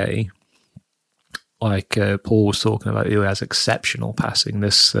Ake, like Paul was talking about earlier, has exceptional passing.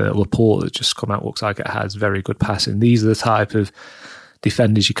 This Laporte that's just come out looks like it has very good passing. These are the type of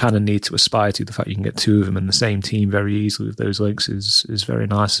defenders you kind of need to aspire to. The fact you can get 2 of them in the same team very easily with those links is very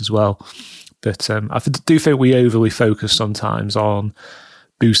nice as well. But I do think we overly focus sometimes on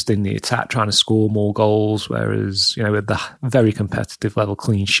boosting the attack, trying to score more goals, whereas, at the very competitive level,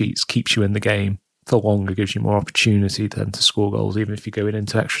 clean sheets keeps you in the game for longer, gives you more opportunity then to score goals, even if you're going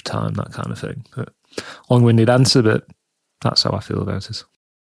into extra time, that kind of thing. But long-winded answer, but that's how I feel about it.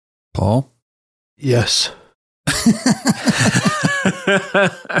 Paul? Yes.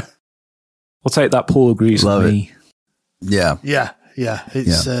 I'll take that Paul agrees Love with me. Yeah. Yeah.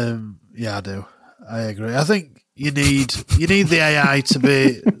 It's I do. I agree. I think you need the AI to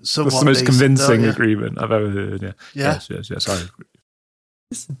be somewhat. That's the most decent, convincing agreement I've ever heard. Yeah. Yeah. Yes. I agree.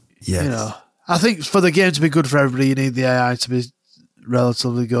 Yes. I think for the game to be good for everybody, you need the AI to be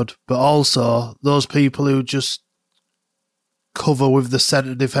relatively good. But also those people who just cover with the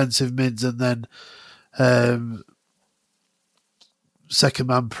centre defensive mids and then second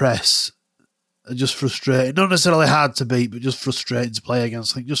man press are just frustrating. Not necessarily hard to beat, but just frustrating to play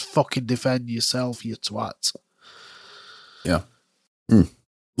against. Like, just fucking defend yourself, you twat. Yeah.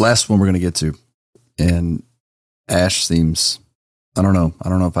 Last one we're going to get to. And Ash seems, I don't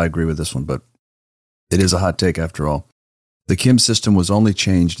know if I agree with this one, but it is a hot take after all. The Kim system was only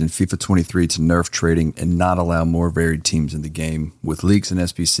changed in FIFA 23 to nerf trading and not allow more varied teams in the game. With leaks and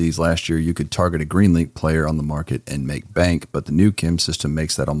SBCs last year, you could target a green link player on the market and make bank, but the new Kim system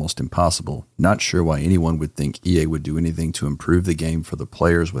makes that almost impossible. Not sure why anyone would think EA would do anything to improve the game for the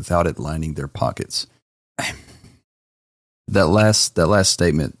players without it lining their pockets. That last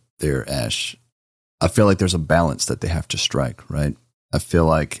statement there, Ash, I feel like there's a balance that they have to strike, right? I feel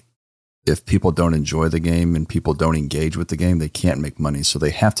like if people don't enjoy the game and people don't engage with the game, they can't make money. So they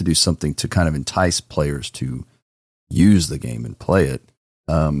have to do something to kind of entice players to use the game and play it.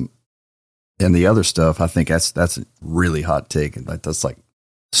 And the other stuff, I think that's a really hot take. And that's like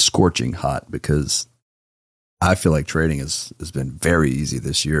scorching hot, because I feel like trading has been very easy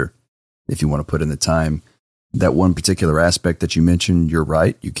this year. If you want to put in the time, that one particular aspect that you mentioned, you're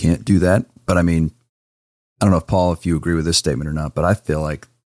right. You can't do that. But I mean, I don't know if Paul, if you agree with this statement or not, but I feel like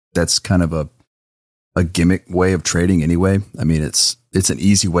that's kind of a gimmick way of trading anyway. I mean, it's an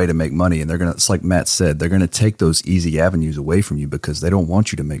easy way to make money, and it's like Matt said, they're gonna take those easy avenues away from you because they don't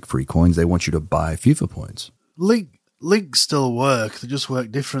want you to make free coins. They want you to buy FIFA points. Links still work. They just work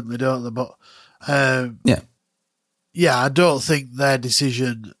differently, don't they? But yeah, I don't think their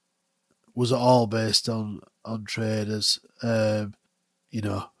decision was at all based on traders. You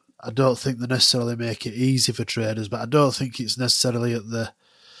know, I don't think they necessarily make it easy for traders, but I don't think it's necessarily at the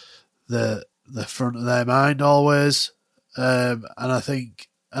front of their mind always. And I think,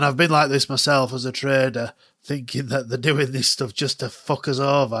 and I've been like this myself as a trader, thinking that they're doing this stuff just to fuck us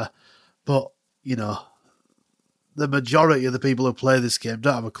over. But, you know, the majority of the people who play this game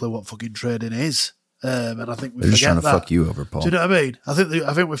don't have a clue what fucking trading is. And I think we They're forget just trying to that. fuck you over, Paul. Do you know what I mean?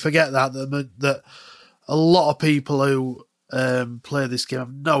 I think we forget that a lot of people who play this game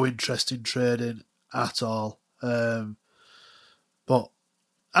have no interest in trading at all. But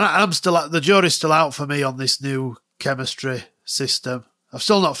I'm still, the jury's still out for me on this new chemistry system. I've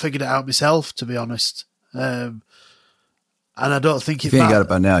still not figured it out myself, to be honest. And I don't think if you ain't got it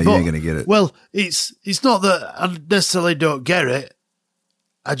by now, you ain't going to get it. Well, it's not that I necessarily don't get it.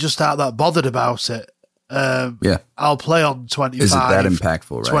 I just aren't that bothered about it. Yeah. I'll play on 25. Is it that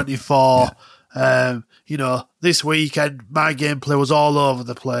impactful, right? 24. Yeah. You know, this weekend, my gameplay was all over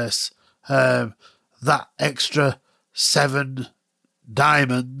the place. That extra 7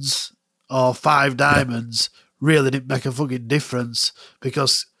 diamonds or 5 diamonds really didn't make a fucking difference,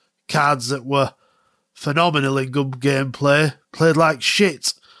 because cards that were phenomenally good gameplay played like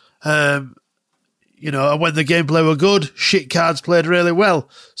shit. You know, and when the gameplay were good, shit cards played really well.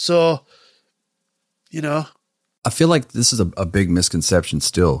 So, you know, I feel like this is a big misconception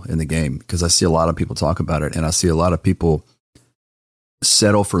still in the game, because I see a lot of people talk about it, and I see a lot of people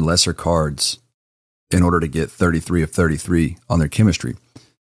settle for lesser cards in order to get 33 of 33 on their chemistry.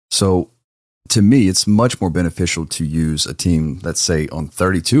 So to me, it's much more beneficial to use a team, let's say, on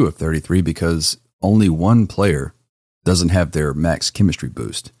 32 of 33, because only one player doesn't have their max chemistry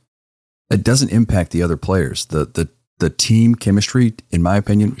boost. It doesn't impact the other players. The team chemistry, in my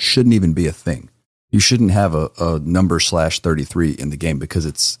opinion, shouldn't even be a thing. You shouldn't have a number /33 in the game, because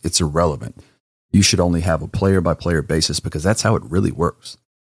it's irrelevant. You should only have a player-by-player basis, because that's how it really works.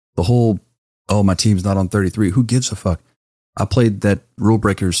 The whole, oh, my team's not on 33, who gives a fuck? I played that Rule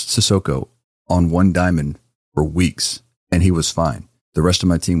Breakers Sissoko on 1 diamond for weeks, and he was fine. The rest of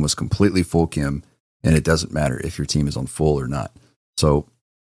my team was completely full chem, and it doesn't matter if your team is on full or not. So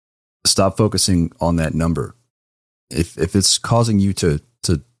stop focusing on that number. If it's causing you to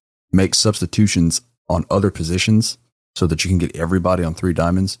make substitutions on other positions so that you can get everybody on 3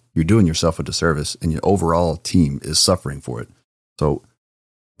 diamonds, you're doing yourself a disservice, and your overall team is suffering for it. So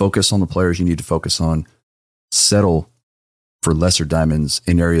focus on the players you need to focus on. Settle for lesser diamonds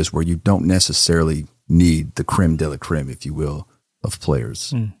in areas where you don't necessarily need the creme de la creme, if you will, of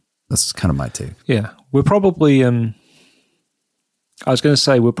players. That's kind of my take. Yeah, we're probably, I was going to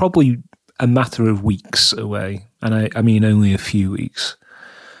say, we're probably a matter of weeks away, and I mean only a few weeks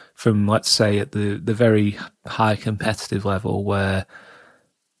from, let's say, at the very high competitive level where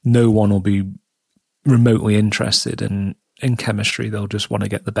no one will be remotely interested in chemistry. They'll just want to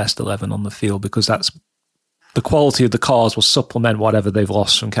get the best 11 on the field, because that's the quality of the cards will supplement whatever they've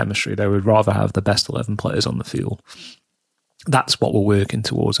lost from chemistry. They would rather have the best 11 players on the field. That's what we're working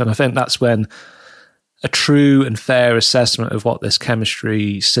towards. And I think that's when a true and fair assessment of what this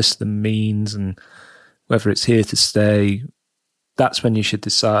chemistry system means and whether it's here to stay, that's when you should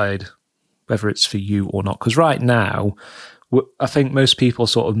decide whether it's for you or not. Because right now, I think most people are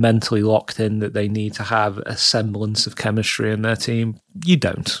sort of mentally locked in that they need to have a semblance of chemistry in their team. You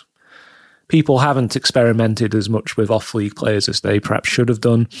don't. people haven't experimented as much with off-league players as they perhaps should have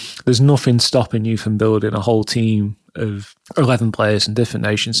done. There's nothing stopping you from building a whole team of 11 players in different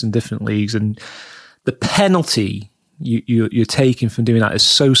nations and different leagues, and the penalty you're taking from doing that is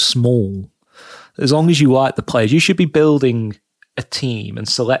so small. As long as you like the players, you should be building a team and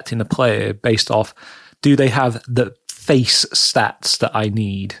selecting a player based off, do they have the face stats that I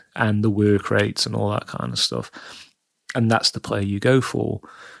need and the work rates and all that kind of stuff? And that's the player you go for.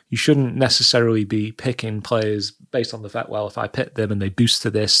 You shouldn't necessarily be picking players based on the fact, well, if I pick them and they boost to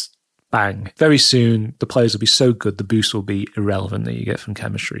this, bang. Very soon, the players will be so good, the boost will be irrelevant that you get from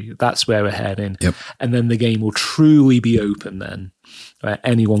chemistry. That's where we're heading. Yep. And then the game will truly be open then, where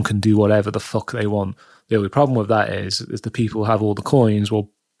anyone can do whatever the fuck they want. The only problem with that is the people who have all the coins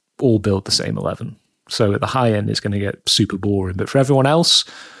will all build the same 11. So at the high end, it's going to get super boring. But for everyone else,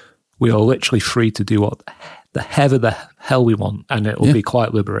 we are literally free to do what the hell we want. And it will be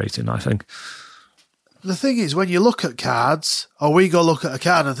quite liberating, I think. The thing is, when you look at cards, or we go look at a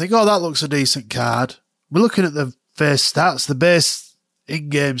card and think, oh, that looks a decent card, we're looking at the face stats, the base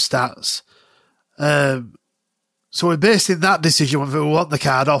in-game stats. So we're basing that decision when we want the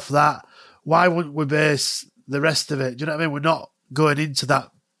card off that. Why wouldn't we base the rest of it? Do you know what I mean? We're not going into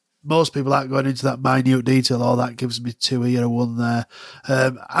that. Most people aren't going into that minute detail. Oh, that gives me 2 here, 1 there.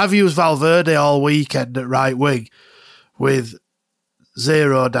 I've used Valverde all weekend at right wing with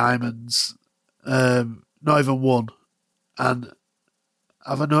 0 diamonds. Not even 1. And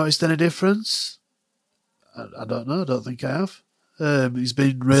have I noticed any difference? I don't know. I don't think I have. He's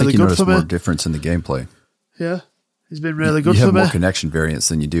been really good for me. More difference in the gameplay. Yeah, he's been really good for me. You have more connection variance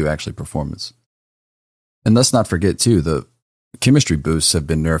than you do actually performance. And let's not forget too, the chemistry boosts have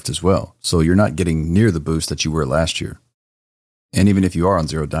been nerfed as well. So you're not getting near the boost that you were last year. And even if you are on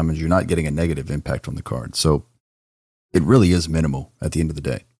 0 diamonds, you're not getting a negative impact on the card. So it really is minimal at the end of the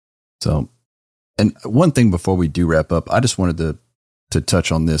day. So, and one thing before we do wrap up, I just wanted to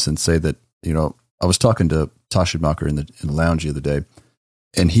touch on this and say that, you know, I was talking to Taschenmacher in the lounge the other day,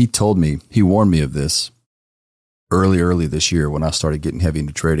 and he warned me of this early this year when I started getting heavy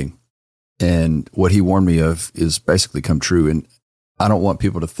into trading. And what he warned me of is basically come true. And I don't want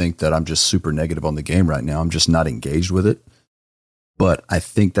people to think that I'm just super negative on the game right now. I'm just not engaged with it. But I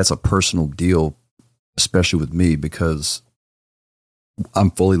think that's a personal deal, especially with me, because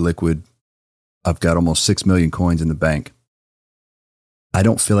I'm fully liquid. I've got almost 6 million coins in the bank. I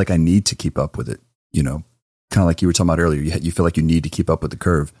don't feel like I need to keep up with it. You know, kind of like you were talking about earlier, you feel like you need to keep up with the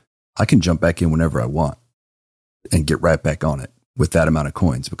curve. I can jump back in whenever I want and get right back on it with that amount of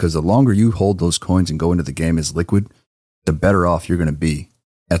coins, because the longer you hold those coins and go into the game as liquid, the better off you're going to be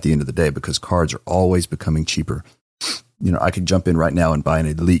at the end of the day, because cards are always becoming cheaper. You know, I could jump in right now and buy an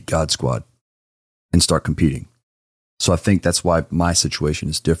elite God squad and start competing. So I think that's why my situation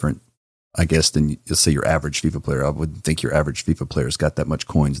is different, I guess, than, let's say, your average FIFA player. I wouldn't think your average FIFA player has got that much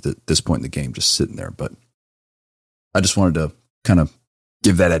coins at this point in the game just sitting there. But I just wanted to kind of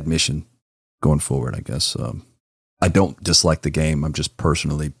give that admission going forward, I guess. I don't dislike the game. I'm just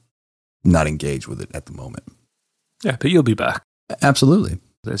personally not engaged with it at the moment. Yeah, but you'll be back. Absolutely.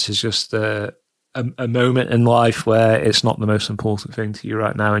 This is just a moment in life where it's not the most important thing to you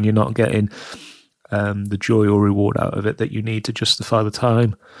right now, and you're not getting the joy or reward out of it that you need to justify the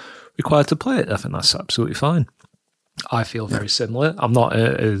time required to play it. I think that's absolutely fine. I feel very similar. I'm not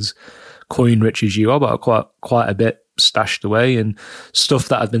as coin rich as you are, but I've quite a bit stashed away, and stuff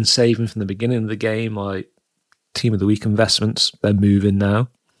that I've been saving from the beginning of the game, like Team of the Week investments, they're moving now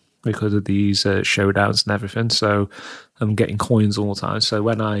because of these showdowns and everything. So I'm getting coins all the time. So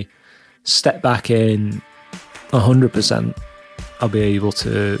when I step back in 100%, I'll be able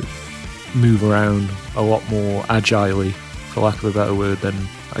to move around a lot more agilely, for lack of a better word, than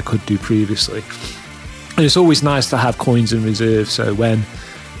I could do previously. And it's always nice to have coins in reserve, so when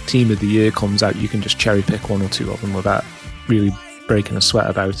Team of the Year comes out, you can just cherry pick 1 or 2 of them without really breaking a sweat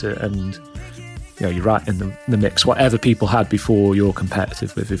about it. And you know, you're right in the mix. Whatever people had before, you're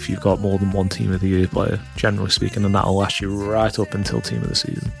competitive with if you've got more than 1 Team of the Year player, generally speaking, and that'll last you right up until Team of the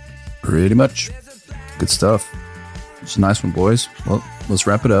Season. Pretty much. Good stuff. It's a nice one, boys. Well, let's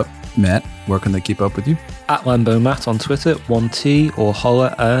wrap it up. Matt, where can they keep up with you? At Lambo Matt on Twitter, 1T, or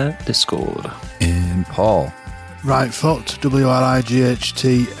holler at Discord. And Paul. Right foot,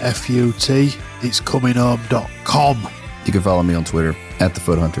 WRIGHTFUT. It's cominghome.com. You can follow me on Twitter at The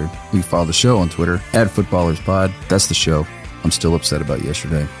Foot Hunter. You can follow the show on Twitter at FootballersPod. That's the show. I'm still upset about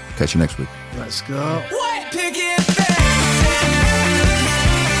yesterday. Catch you next week. Let's go.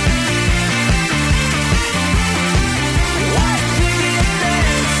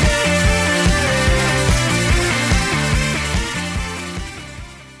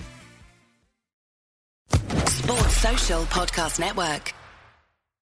 Podcast Network.